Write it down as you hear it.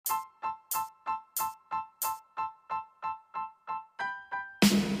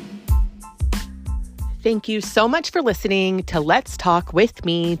Thank you so much for listening to Let's Talk with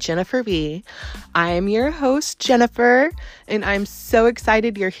me, Jennifer V. I am your host, Jennifer, and I'm so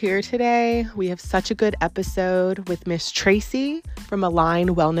excited you're here today. We have such a good episode with Miss Tracy from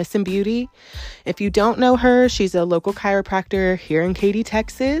Align Wellness and Beauty. If you don't know her, she's a local chiropractor here in Katy,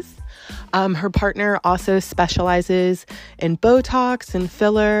 Texas. Her partner also specializes in Botox and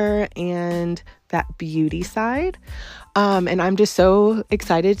filler and that beauty side. And I'm just so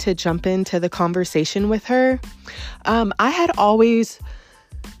excited to jump into the conversation with her. I always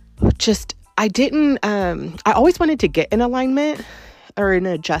wanted to get an alignment or an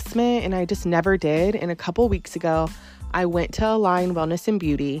adjustment, and I just never did. And a couple weeks ago, I went to Align Wellness and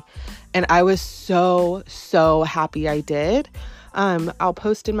Beauty, and I was so happy I did. I'll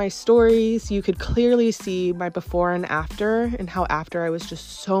post in my stories. You could clearly see my before and after, and how after I was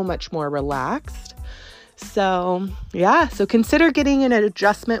just so much more relaxed. So consider getting an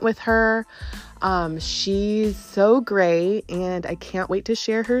adjustment with her. She's so great, and I can't wait to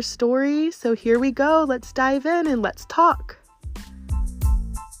share her story. So here we go. Let's dive in and let's talk.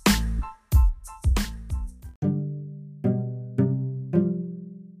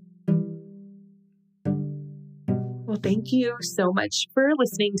 Well, thank you so much for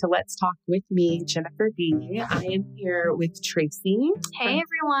listening to Let's Talk with me, Jennifer B. I am here with Tracy. Hey,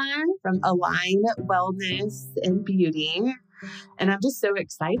 everyone. From Align Wellness and Beauty. And I'm just so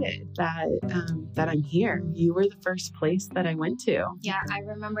excited that I'm here. You were the first place that I went to. Yeah, I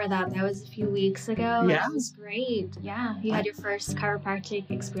remember that. That was a few weeks ago. Yeah. That was great. Yeah, you had your first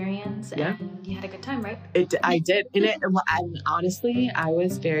chiropractic experience, and you had a good time, right? I did. And honestly, I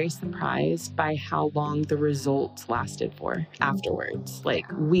was very surprised by how long the results lasted for afterwards, like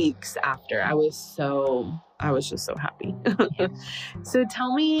weeks after. I was just so happy. So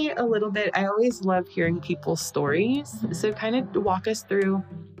tell me a little bit. I always love hearing people's stories. So kind of walk us through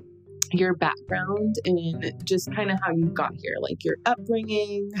your background and just kind of how you got here, like your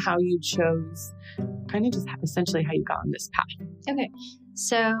upbringing, how you chose, kind of just essentially how you got on this path. Okay.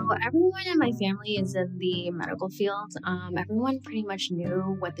 So everyone in my family is in the medical field. Everyone pretty much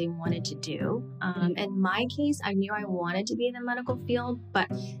knew what they wanted to do. In my case, I knew I wanted to be in the medical field, but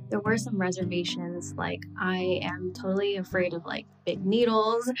there were some reservations. Like, I am totally afraid of like big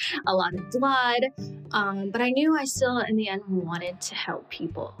needles, a lot of blood. But I knew I still, in the end, wanted to help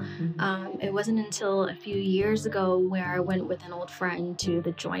people. It wasn't until a few years ago where I went with an old friend to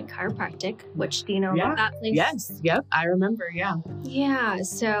the Joint Chiropractic, which, do you know about that place? Yes. Yep. I remember. Yeah. Yeah.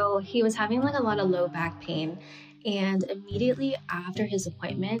 So he was having like a lot of low back pain. And immediately after his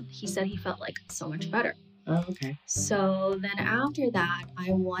appointment, he said he felt like so much better. Oh, okay. So then after that,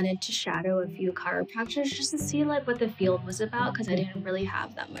 I wanted to shadow a few chiropractors just to see like what the field was about, because I didn't really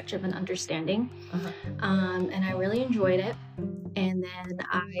have that much of an understanding. And I really enjoyed it. And then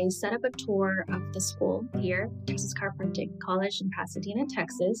I set up a tour of the school here, Texas Chiropractic College in Pasadena,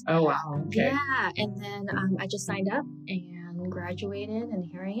 Texas. Oh, wow. Okay. Yeah. And then I just signed up and graduated, and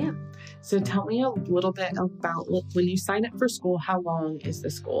here I am. So tell me a little bit about when you sign up for school, how long is the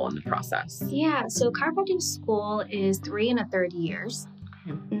school in the process? Yeah, so chiropractic school is 3 1/3 years.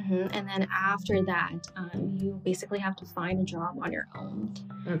 And then after that, you basically have to find a job on your own.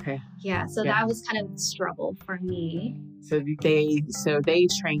 Okay. Yeah, so that was kind of the struggle for me. So they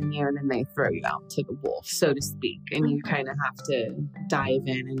train you and then they throw you out to the wolf, so to speak, and you kind of have to dive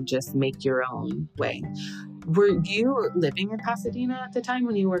in and just make your own way. Were you living in Pasadena at the time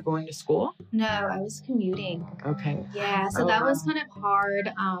when you were going to school? No, I was commuting. Okay. Yeah, so that was kind of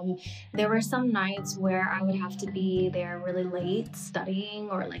hard. There were some nights where I would have to be there really late studying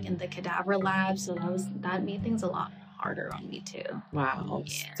or like in the cadaver lab. So that made things a lot harder on me too. Wow.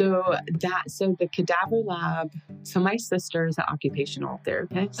 Yeah. So the cadaver lab, so my sister is an occupational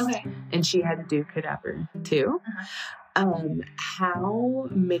therapist. Okay. And she had to do cadaver too. How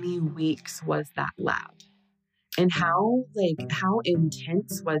many weeks was that lab? And how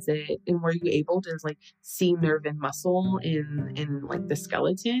intense was it? And were you able to like see nerve and muscle in like the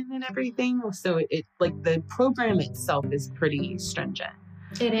skeleton and everything? So it like the program itself is pretty stringent.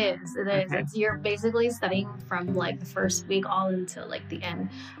 It is. Okay. You're basically studying from like the first week all until like the end.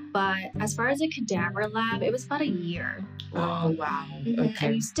 But as far as a cadaver lab, it was about a year. Oh, wow. Okay.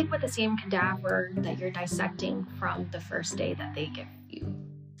 And you stick with the same cadaver that you're dissecting from the first day that they give you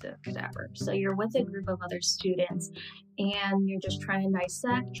the cadaver. So you're with a group of other students and you're just trying to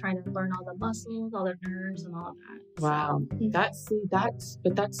dissect, trying to learn all the muscles, all the nerves and all of that. Wow. So,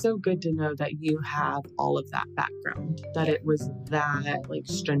 that's so good to know that you have all of that background, that it was that like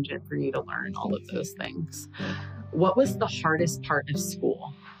stringent for you to learn all of those things. What was the hardest part of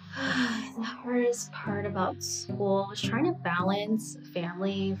school? The hardest part about school was trying to balance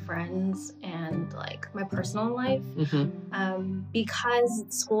family, friends, and like my personal life. Because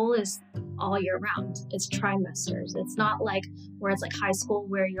school is all year round. It's trimesters. It's not like where it's like high school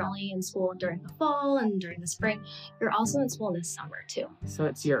where you're only in school during the fall and during the spring. You're also in school this summer too. So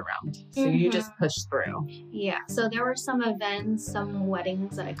it's year round. So you just push through. Yeah. So there were some events, some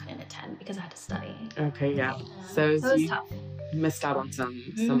weddings that I couldn't attend because I had to study. Okay, yeah. So it was tough. Missed out on some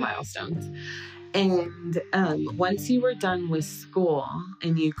milestones. And once you were done with school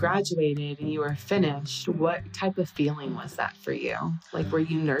and you graduated and you were finished, what type of feeling was that for you? Like, were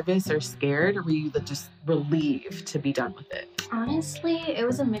you nervous or scared, or were you just relieved to be done with it? Honestly, it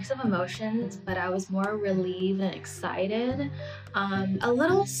was a mix of emotions, but I was more relieved and excited. A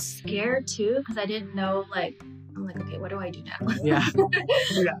little scared too, because I didn't know, I'm like, okay, what do I do now? Yeah.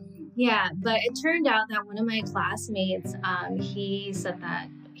 Yeah. Yeah, but it turned out that one of my classmates, he said that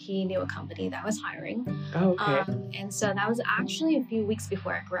he knew a company that was hiring. Oh, okay. And so that was actually a few weeks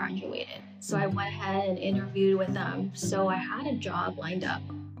before I graduated. So I went ahead and interviewed with them. So I had a job lined up.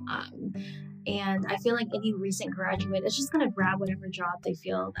 And I feel like any recent graduate is just going to grab whatever job they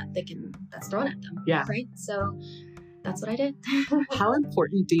feel that that's thrown at them. Yeah. Right? So that's what I did. How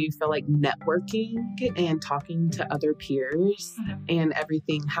important do you feel like networking and talking to other peers and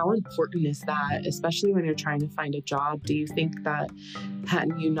everything? How important is that, especially when you're trying to find a job? Do you think that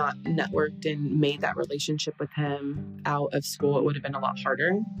hadn't you not networked and made that relationship with him out of school, it would have been a lot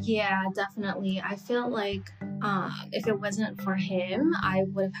harder? Yeah, definitely. I feel like if it wasn't for him, I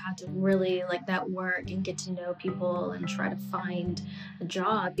would have had to really network and get to know people and try to find a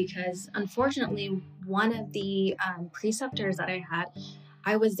job, because unfortunately, one of the preceptors that I had,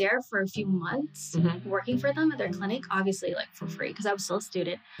 I was there for a few months working for them at their clinic, obviously for free because I was still a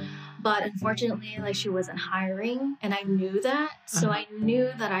student. But unfortunately, she wasn't hiring, and I knew that. So I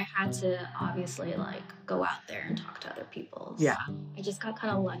knew that I had to obviously go out there and talk to other people. So yeah. I just got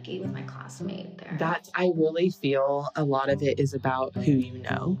kind of lucky with my classmate there. I really feel a lot of it is about who you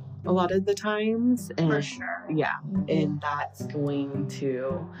know a lot of the times. And for sure. Yeah. And that's going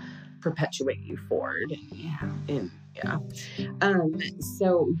to perpetuate you forward.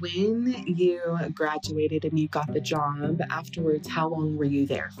 So when you graduated and you got the job afterwards, how long were you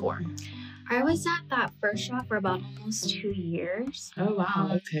there for? I was at that first shop for about almost 2 years. Oh,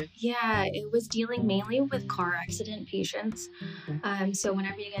 wow. Okay. Yeah, it was dealing mainly with car accident patients. So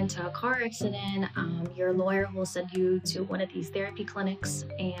whenever you get into a car accident, your lawyer will send you to one of these therapy clinics,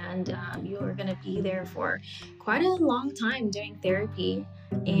 and you're going to be there for quite a long time doing therapy.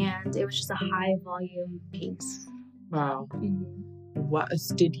 And it was just a high volume piece. Wow.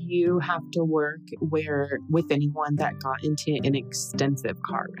 Did you have to work with anyone that got into an extensive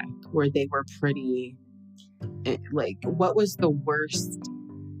car wreck where they were pretty, what was the worst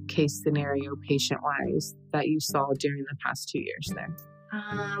case scenario patient-wise that you saw during the past 2 years there?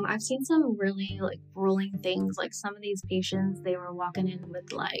 I've seen some really grueling things. Some of these patients, they were walking in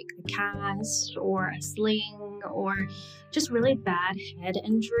with a cast or a sling or just really bad head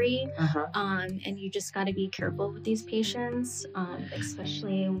injury. And you just got to be careful with these patients,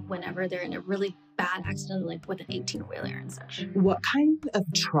 especially whenever they're in a really bad accident, with an 18-wheeler and such. What kind of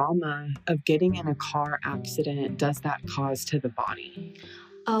trauma of getting in a car accident does that cause to the body?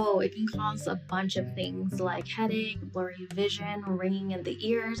 Oh, it can cause a bunch of things like headache, blurry vision, ringing in the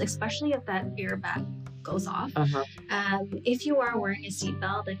ears, especially if that airbag goes off. If you are wearing a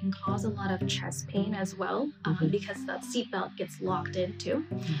seatbelt, it can cause a lot of chest pain as well, because that seatbelt gets locked in too.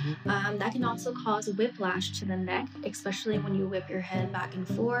 That can also cause whiplash to the neck, especially when you whip your head back and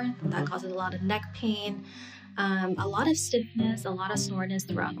forth. That causes a lot of neck pain, a lot of stiffness, a lot of soreness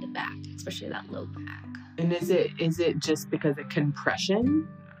throughout the back, especially that low back. And is it just because of compression,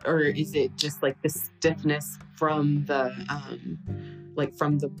 or is it just the stiffness from the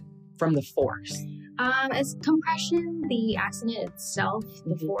from the force? It's compression, the accident itself,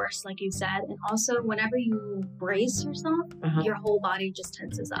 the force, like you said, and also whenever you brace yourself, your whole body just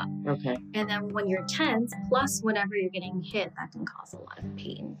tenses up. Okay. And then when you're tense, plus whenever you're getting hit, that can cause a lot of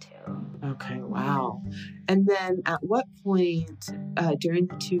pain too. Okay, wow. And then at what point during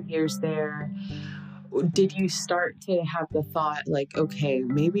the 2 years there, did you start to have the thought okay,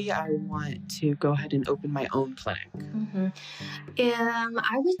 maybe I want to go ahead and open my own clinic?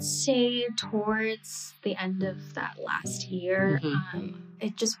 I would say towards the end of that last year,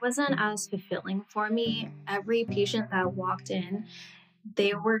 it just wasn't as fulfilling for me. Every patient that walked in,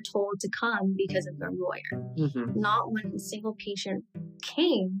 they were told to come because of their lawyer. Not one single patient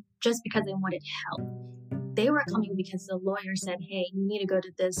came just because they wanted help. they were coming because the lawyer said, hey, you need to go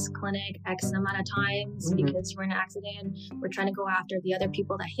to this clinic X amount of times because you were in an accident. We're trying to go after the other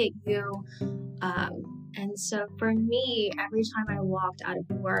people that hit you. And so for me, every time I walked out of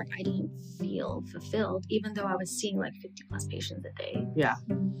work, I didn't feel fulfilled, even though I was seeing like 50 plus patients a day. Yeah.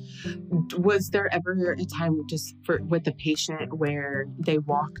 Was there ever a time just with the patient where they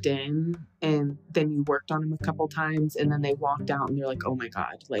walked in and then you worked on them a couple times and then they walked out and they're like, oh my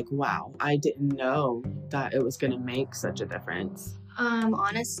God, like, wow, I didn't know that it was going to make such a difference?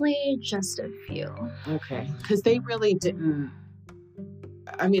 Honestly, just a few. Okay. Because they really didn't.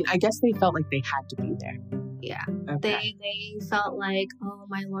 I mean, I guess they felt like they had to be there. Yeah. Okay. They felt like, oh,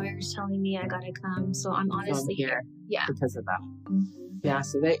 my lawyer's telling me I gotta come, so I'm honestly here. Yeah. Because of that. Yeah.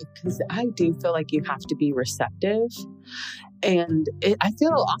 So because I do feel like you have to be receptive. And I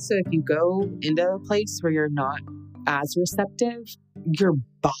feel also if you go into a place where you're not as receptive, your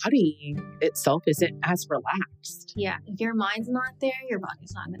body itself isn't as relaxed. Yeah. If your mind's not there, your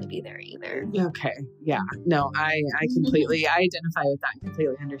body's not going to be there either. Okay. Yeah. No, I completely identify with that.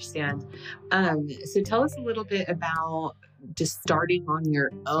 Completely understand. So tell us a little bit about just starting on your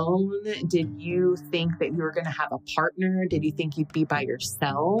own. Did you think that you were going to have a partner? Did you think you'd be by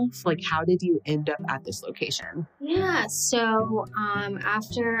yourself? Like, how did you end up at this location? Yeah. So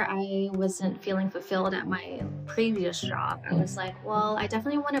after I wasn't feeling fulfilled at my previous job, I was like, well, I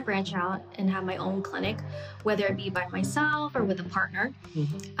definitely want to branch out and have my own clinic, whether it be by myself or with a partner.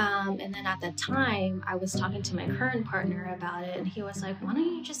 And then at that time, I was talking to my current partner about it, and he was like, why don't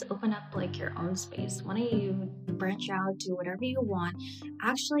you just open up like your own space? Why don't you branch out, do whatever you want,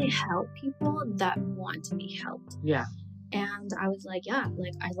 actually help people that want to be helped? Yeah. And I was like, yeah,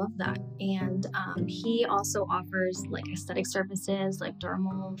 like I love that. And he also offers like aesthetic services like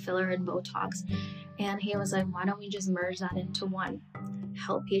dermal, filler, and Botox. And he was like, why don't we just merge that into one?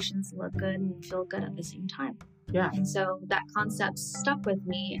 Help patients look good and feel good at the same time. Yeah. And so that concept stuck with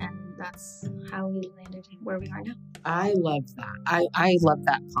me, and that's how we landed where we are now. I love that. I love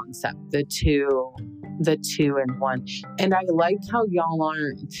that concept, the two in one. And I like how y'all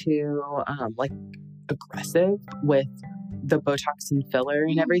aren't too like aggressive with the Botox and filler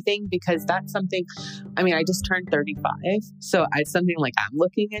and everything, because that's something, I mean, I just turned 35. So it's something like I'm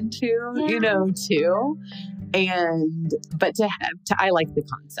looking into, you know, too. But I like the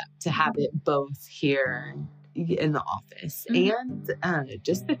concept to have it both here in the office and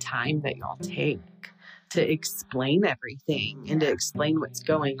just the time that y'all take to explain everything and to explain what's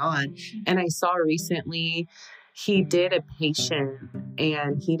going on. And I saw recently he did a patient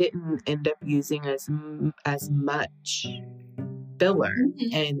and he didn't end up using as much filler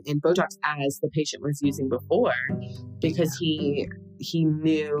and Botox as the patient was using before, because he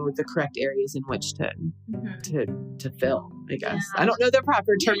knew the correct areas in which to fill, I guess. Yeah. I don't know the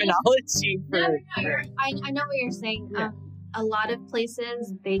proper terminology for I know what you're saying. Yeah. A lot of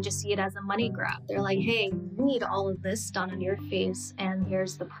places, they just see it as a money grab. They're like, hey, you need all of this done on your face and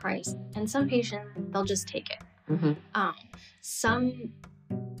here's the price. And some patients, they'll just take it. Some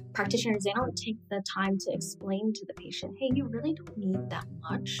practitioners, they don't take the time to explain to the patient, hey, you really don't need that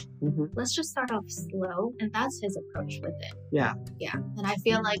much. Let's just start off slow. And that's his approach with it. Yeah. And I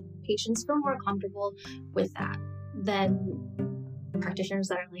feel like patients feel more comfortable with that than practitioners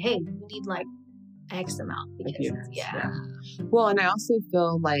that are like, hey, you need like X amount. Because, Well, and I also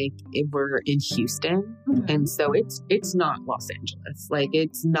feel like if we're in Houston, and so it's not Los Angeles. Like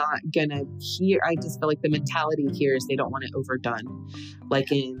it's not gonna here. I just feel like the mentality here is they don't want it overdone.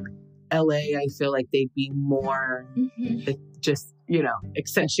 Like in LA, I feel like they'd be more just, you know,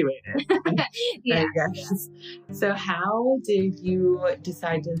 accentuated. I guess. So how did you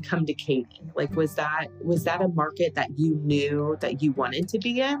decide to come to Katy? Like, was that a market that you knew that you wanted to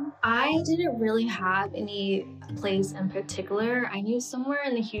be in? I didn't really have any place in particular. I knew somewhere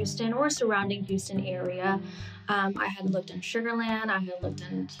in the Houston or surrounding Houston area. I had looked in Sugar Land. I had looked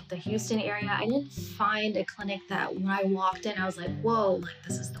in the Houston area. I didn't find a clinic that when I walked in, I was like, whoa, like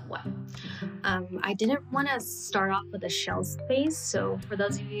this is the one. I didn't want to start off with a shell space. So for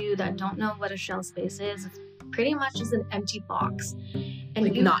those of you that don't know what a shell space is, it's pretty much just an empty box. And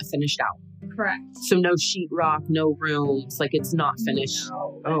like not finished out. Correct. So no sheetrock, no rooms, like it's not finished.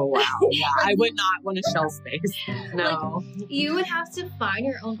 No. Oh, wow. Yeah, I would not want a shell space. No. Like, you would have to find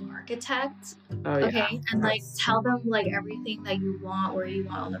your own architect. Oh, yeah. Okay. And like tell them like everything that you want, where you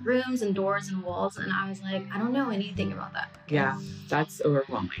want all the rooms and doors and walls. And I was like, I don't know anything about that. Yeah, that's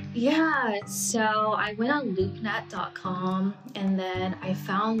overwhelming. Yeah. So I went on loopnet.com and then I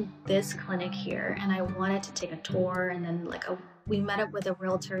found this clinic here and I wanted to take a tour and then like a we met up with a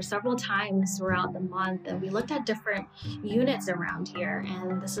realtor several times throughout the month, and we looked at different units around here,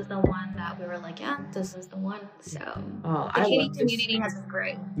 and this is the one that we were like, yeah, this is the one. So the Katy community has been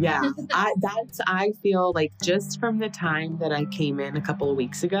great. Yeah, I feel like just from the time that I came in a couple of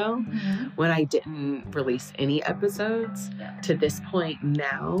weeks ago, when I didn't release any episodes, to this point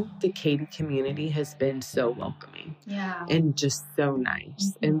now, the Katy community has been so welcoming. Yeah. And just so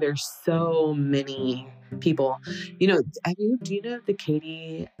nice. And there's so many people. You know, do you know the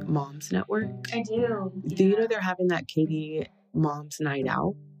Katy Moms Network? I do. Do you know they're having that Katy Moms Night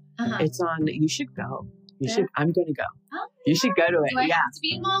Out? It's on, you should go. I'm going to go. Oh, you should go to it. Do I have to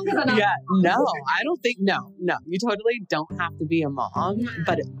be a mom? No, I don't think, no, you totally don't have to be a mom,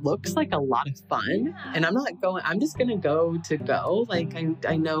 but it looks like a lot of fun. And I'm just going to go. Like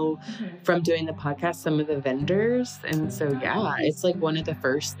I know from doing the podcast, some of the vendors. And so, it's like one of the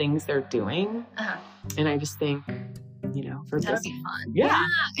first things they're doing. And I just think, for that'd be fun. Yeah.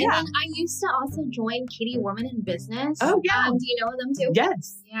 And then I used to also join Katy Women in Business. Oh, yeah. Do you know them too?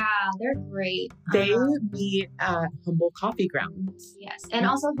 Yes. Yeah, they're great. They meet at Humble Coffee Grounds. Yes, and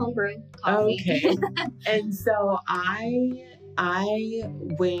also homebrew coffee. Okay. And so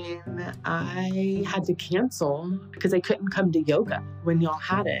when I had to cancel because I couldn't come to yoga when y'all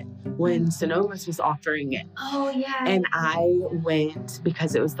had it, when Sonoma's was offering it. Oh, yeah. And I went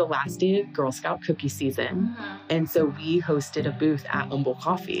because it was the last day of Girl Scout cookie season. And so we hosted a booth at Humble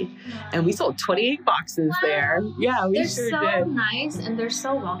Coffee and we sold 28 boxes there. Yeah, we they're sure so did. nice and they're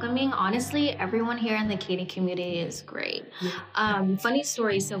so welcoming. Honestly, everyone here in the Katy community is great. Funny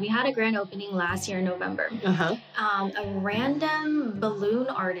story. So we had a grand opening last year in November. A random balloon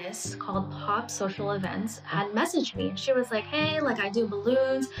artist called Pop Social Events had messaged me. She was like, hey, like I do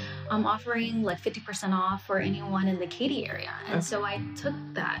balloons. I'm offering like 50% off for anyone in the Katy area. And so I took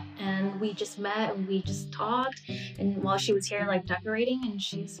that and we just met and we just talked. And while she was here like decorating,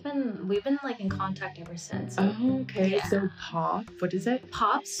 and we've been like in contact ever since. Okay. Yeah. So Pop, what is it?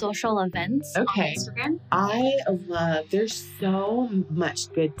 Pop Social Events on Instagram. There's so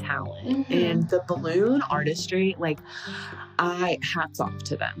much good talent and the balloon artistry, like hats off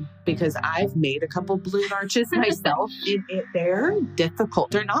to them because I've made a couple balloon arches myself. They're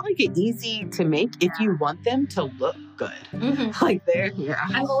difficult. They're not like easy to make if you want them to look good. Like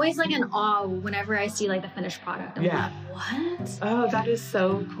I'm always like in awe whenever I see like the finished product. I'm like, what? Oh, that is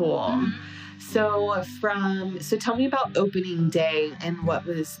so cool. So tell me about opening day and what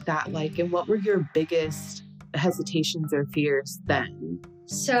was that like and what were your biggest hesitations or fears then?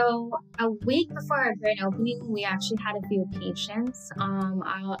 So a week before our grand opening, we actually had a few patients.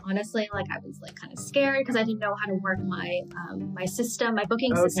 I honestly, I was kind of scared because I didn't know how to work my system, my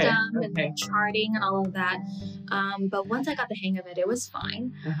booking system and the charting and all of that. But once I got the hang of it, it was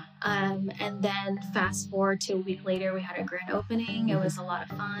fine. And then fast forward to a week later, we had a grand opening. It was a lot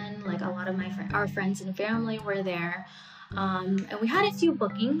of fun. Like a lot of our friends and family were there. And we had a few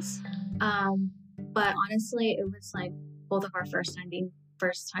bookings. But honestly, it was like both of our first time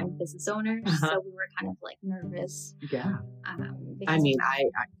business owners, so we were kind of like nervous. Yeah. I mean,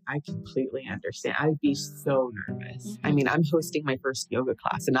 I completely understand. I'd be so nervous. I mean, I'm hosting my first yoga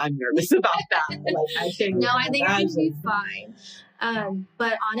class and I'm nervous about that. I think it'd be fine.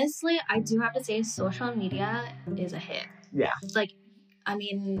 But honestly, I do have to say social media is a hit. Yeah. I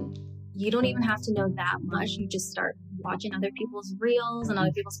mean, you don't even have to know that much. You just start watching other people's reels and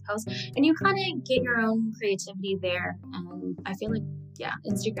other people's posts and you kind of get your own creativity there. And I feel like,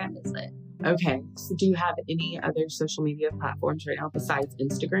 Instagram is it. Okay. So do you have any other social media platforms right now besides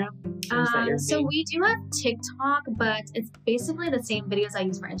Instagram? So we do have TikTok, but it's basically the same videos I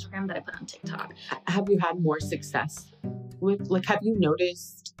use for Instagram that I put on TikTok. Have you had more success with, have you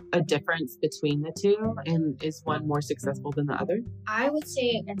noticed a difference between the two? And is one more successful than the other? I would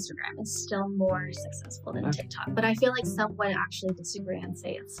say Instagram is still more successful than TikTok, but I feel like some would actually disagree and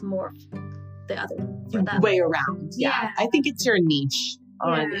say it's more the other way around. Yeah. I think it's your niche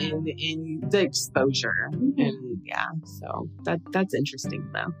in the exposure. And so that's interesting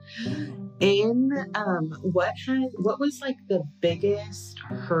though. And what was like the biggest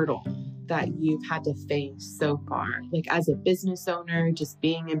hurdle that you've had to face so far? Like as a business owner, just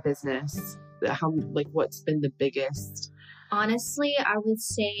being in business, what's been the biggest? Honestly, I would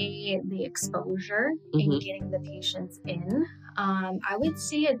say the exposure and getting the patients in. I would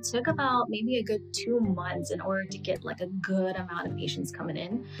say it took about maybe a good 2 months in order to get like a good amount of patients coming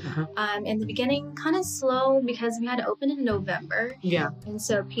in. In the beginning, kind of slow because we had to open in November. Yeah. And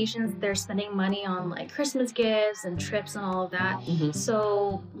so patients, they're spending money on like Christmas gifts and trips and all of that.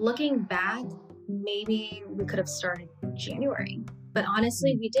 So looking back, maybe we could have started January. But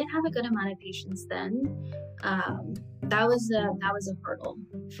honestly, we did have a good amount of patients then. That was a hurdle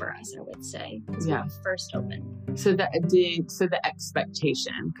for us, I would say, when we first opened. So the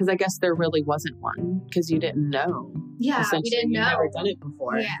expectation, because I guess there really wasn't one, because you didn't know. Yeah, we didn't know. You've never done it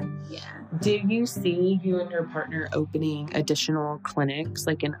before. Yeah. Do you see you and your partner opening additional clinics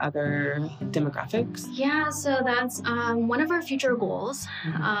like in other demographics? Yeah, so that's one of our future goals.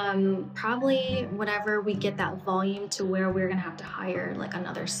 Probably whenever we get that volume to where we're gonna have to hire like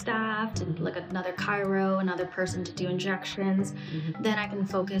another staff, to like another chiro, another person to do injections, then I can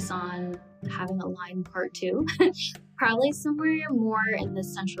focus on having a line part 2. Probably somewhere more in the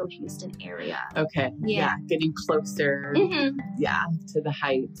central Houston area. Okay. Yeah. Getting closer. Yeah. To the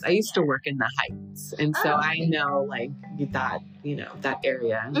Heights. I used to work in the Heights. And so I know like that, that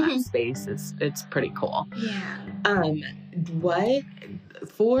area and that space it's pretty cool. Yeah. What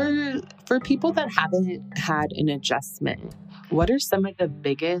for people that haven't had an adjustment, what are some of the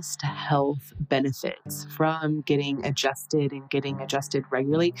biggest health benefits from getting adjusted and getting adjusted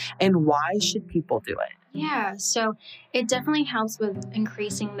regularly? And why should people do it? Yeah, so it definitely helps with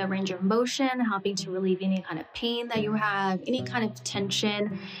increasing the range of motion, helping to relieve any kind of pain that you have, any kind of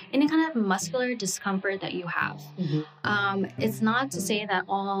tension, any kind of muscular discomfort that you have. It's not to say that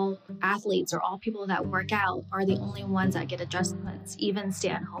all athletes or all people that work out are the only ones that get adjustments. Even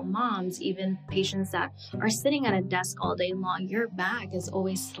stay-at-home moms, even patients that are sitting at a desk all day long, your back is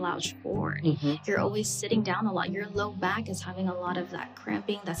always slouched forward. You're always sitting down a lot. Your low back is having a lot of that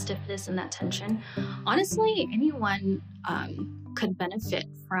cramping, that stiffness, and that tension. Honestly, anyone could benefit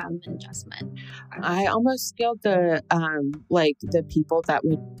from an adjustment. I almost feel the people that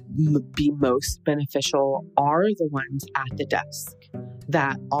would be most beneficial are the ones at the desk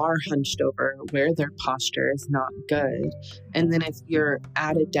that are hunched over, where their posture is not good. And then if you're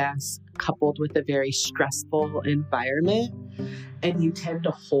at a desk coupled with a very stressful environment, and you tend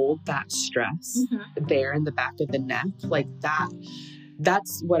to hold that stress there in the back of the neck, like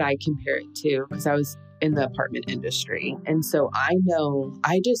that's what I compare it to, because I was in the apartment industry. And so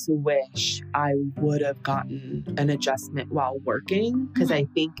I just wish I would have gotten an adjustment while working, because I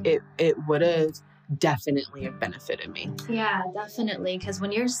think it would have definitely have benefited me. Yeah, definitely. Because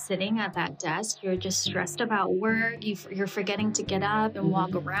when you're sitting at that desk, you're just stressed about work. You're forgetting to get up and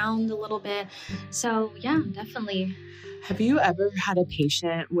walk around a little bit. So yeah, definitely. Have you ever had a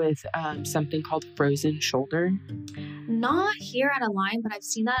patient with something called frozen shoulder? Not here at Align, but I've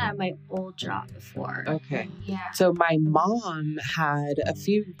seen that at my old job before. Okay. Yeah. So my mom had a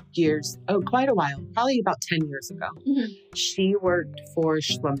few years, quite a while, probably about 10 years ago. She worked for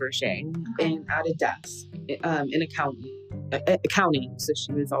Schlumberger at a desk in accounting. So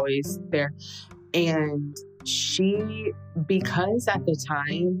she was always there. And because at the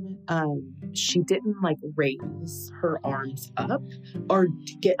time, she didn't raise her arms up or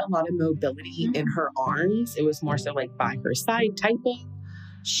get a lot of mobility in her arms. It was more so by her side typing.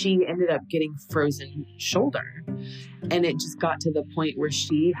 She ended up getting frozen shoulder. And it just got to the point where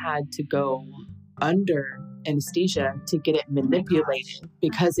she had to go under anesthesia to get it manipulated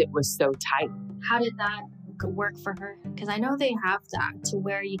because it was so tight. How did that work for her? Because I know they have that to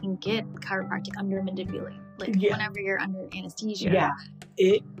where you can get chiropractic under manipulate, whenever you're under anesthesia. Yeah.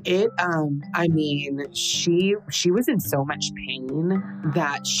 I mean, she was in so much pain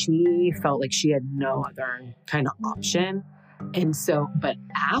that she felt like she had no other kind of option. And so, but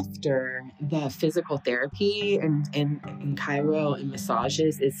after the physical therapy and chiro and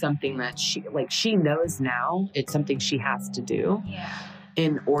massages is something that she knows now it's something she has to do. Yeah.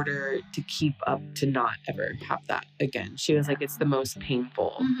 In order to keep up to not ever have that again. She was like, it's the most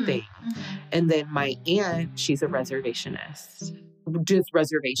painful thing. And then my aunt, she's a reservationist, does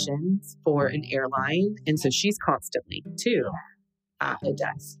reservations for an airline. And so she's constantly too at a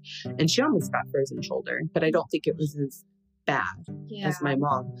desk. And she almost got frozen shoulder, but I don't think it was as bad as my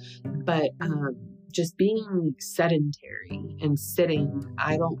mom. But just being sedentary and sitting,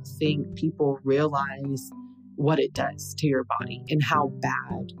 I don't think people realize what it does to your body and how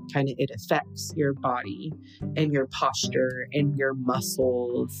bad kind of it affects your body and your posture and your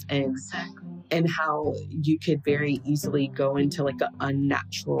muscles and how you could very easily go into an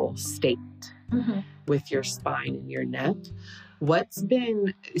unnatural state with your spine and your neck.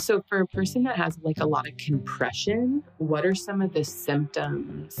 So for a person that has a lot of compression, what are some of the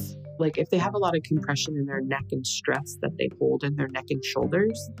symptoms? If they have a lot of compression in their neck and stress that they hold in their neck and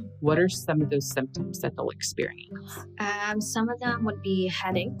shoulders, what are some of those symptoms that they'll experience? Some of them would be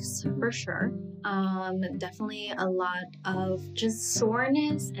headaches for sure. Definitely a lot of just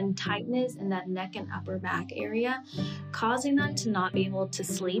soreness and tightness in that neck and upper back area, causing them to not be able to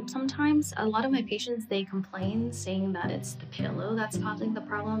sleep sometimes. A lot of my patients, they complain saying that it's the pills. pillow that's causing the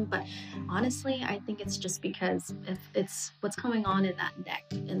problem. But honestly, I think it's just because if it's what's going on in that neck,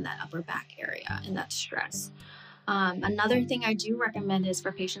 in that upper back area, in that stress. Another thing I do recommend is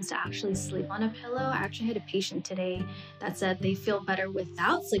for patients to actually sleep on a pillow. I actually had a patient today that said they feel better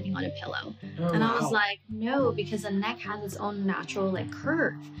without sleeping on a pillow. And I was like, no, because the neck has its own natural like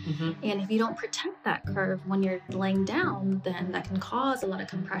curve. And if you don't protect that curve when you're laying down, then that can cause a lot of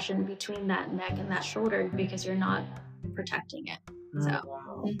compression between that neck and that shoulder because you're not protecting it.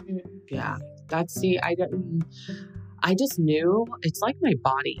 Yeah, I just knew it's like my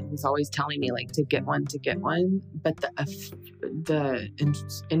body was always telling me like to get one, but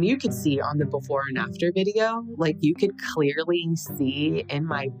and you could see on the before and after video, like you could clearly see in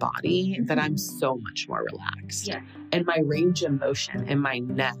my body that I'm so much more relaxed. Yeah. And my range of motion in my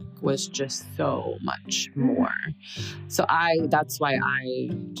neck was just so much more. So that's why I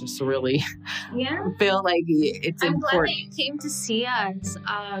just really feel like it's I'm important. glad that you came to see us.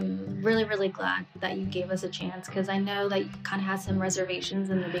 Really, really glad that you gave us a chance because I know that you kind of had some reservations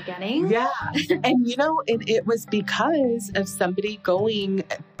in the beginning. Yeah. And it was because of somebody going,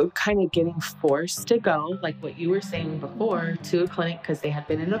 kind of getting forced to go, like what you were saying before, to a clinic because they had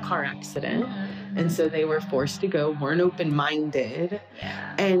been in a car accident. And so they were forced to go, weren't open-minded.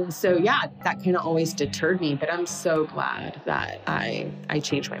 Yeah. And so, that kind of always deterred me. But I'm so glad that I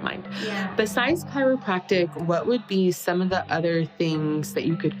changed my mind. Yeah. Besides chiropractic, what would be some of the other things that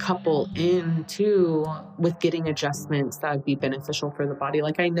you could couple into with getting adjustments that would be beneficial for the body?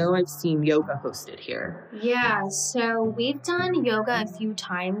 Like I know I've seen yoga hosted here. Yeah, so we've done yoga a few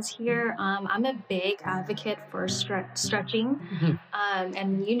times here. I'm a big advocate for stretching.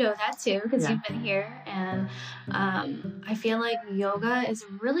 And you know that too because you've been here. And I feel like yoga is a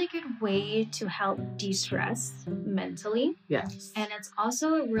really good way to help de-stress mentally. Yes. And it's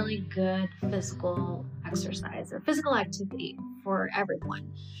also a really good physical exercise or physical activity for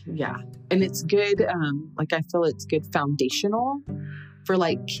everyone. Yeah. And it's good. I feel it's good foundational for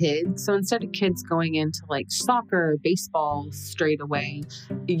like kids. So instead of kids going into like soccer, baseball straight away,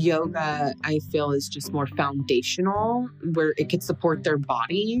 yoga, I feel is just more foundational where it could support their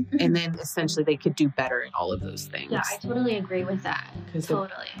body. And then essentially they could do better at all of those things. Yeah, I totally agree with that. Totally.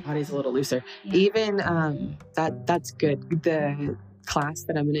 The body's a little looser. Yeah. Even that's good. The class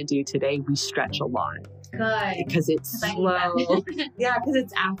that I'm going to do today, we stretch a lot. Good. Because it's slow. Yeah, because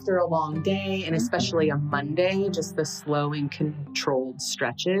it's after a long day and especially a Monday, just the slow and controlled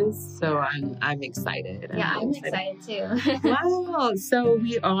stretches. So I'm excited. Yeah, I'm excited too. Wow. So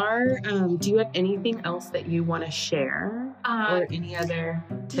we are, do you have anything else that you want to share or any other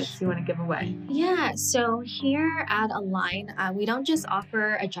tips you want to give away? Yeah. So here at Align, we don't just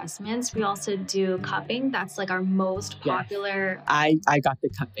offer adjustments. We also do cupping. That's like our most popular. I got the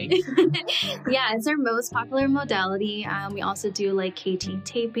cupping. Yeah, it's our most popular modality. We also do like KT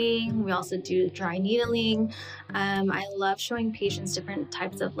taping. We also do dry needling. I love showing patients different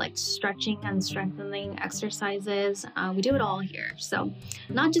types of like stretching and strengthening exercises. We do it all here. So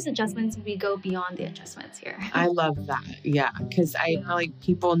not just adjustments, we go beyond the adjustments here. I love that. Yeah. Because I feel like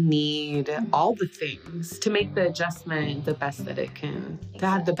people need all the things to make the adjustment the best that it can, to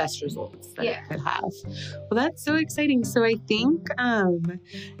have the best results that it could have. Well, that's so exciting. So I think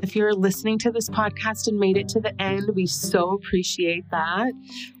if you're listening to this podcast and made it to the end, we so appreciate that.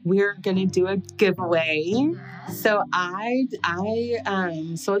 We're going to do a giveaway. So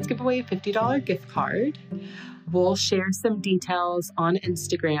so let's give away a $50 gift card. We'll share some details on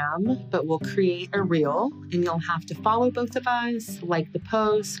Instagram, but we'll create a reel and you'll have to follow both of us, like the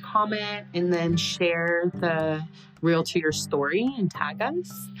post, comment, and then share the reel to your story and tag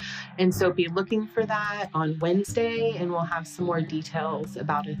us. And so be looking for that on Wednesday and we'll have some more details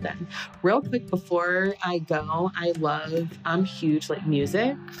about it then. Real quick before I go, I'm huge like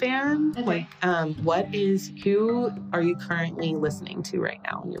music fan. Okay. Like who are you currently listening to right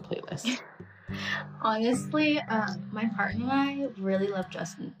now on your playlist? Honestly, my partner and I really love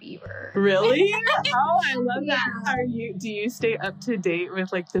Justin Bieber. Really? Oh, I love that. Do you stay up to date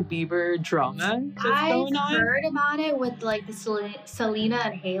with like the Bieber drama that's going on? I've heard about it with like the Selena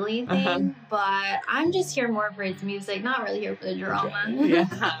and Haley thing, but I'm just here more for his music, not really here for the drama.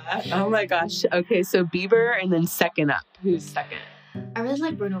 Yeah. Oh my gosh. Okay, so Bieber and then second up. Who's second? I really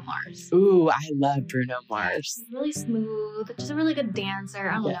like Bruno Mars. Ooh, I love Bruno Mars. He's really smooth, just a really good dancer.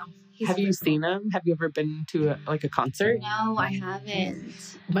 I don't know. Have you seen him? Have you ever been to a concert? No, I haven't.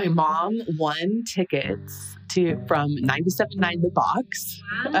 My mom won tickets from 97.9 The Box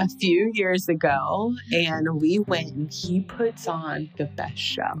a few years ago, and we went, and he puts on the best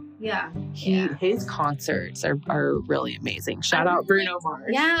show. Yeah. His concerts are really amazing. Shout out Bruno Mars.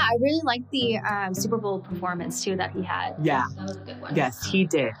 Yeah, I really liked the Super Bowl performance too that he had. Yeah. That was a good one. Yes, he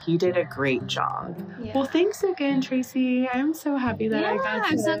did. He did a great job. Yeah. Well, thanks again, Tracy. I'm so happy that I got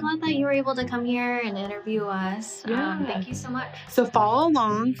to. I'm so glad that you were able to come here and interview us. Yeah. Thank you so much. So follow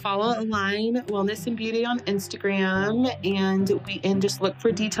Align Wellness and Beauty on Instagram, and just look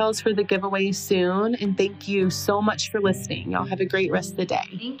for details for the giveaway soon. And thank you so much for listening. Y'all have a great rest of the day.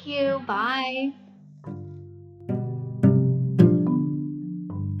 Thank you. Bye.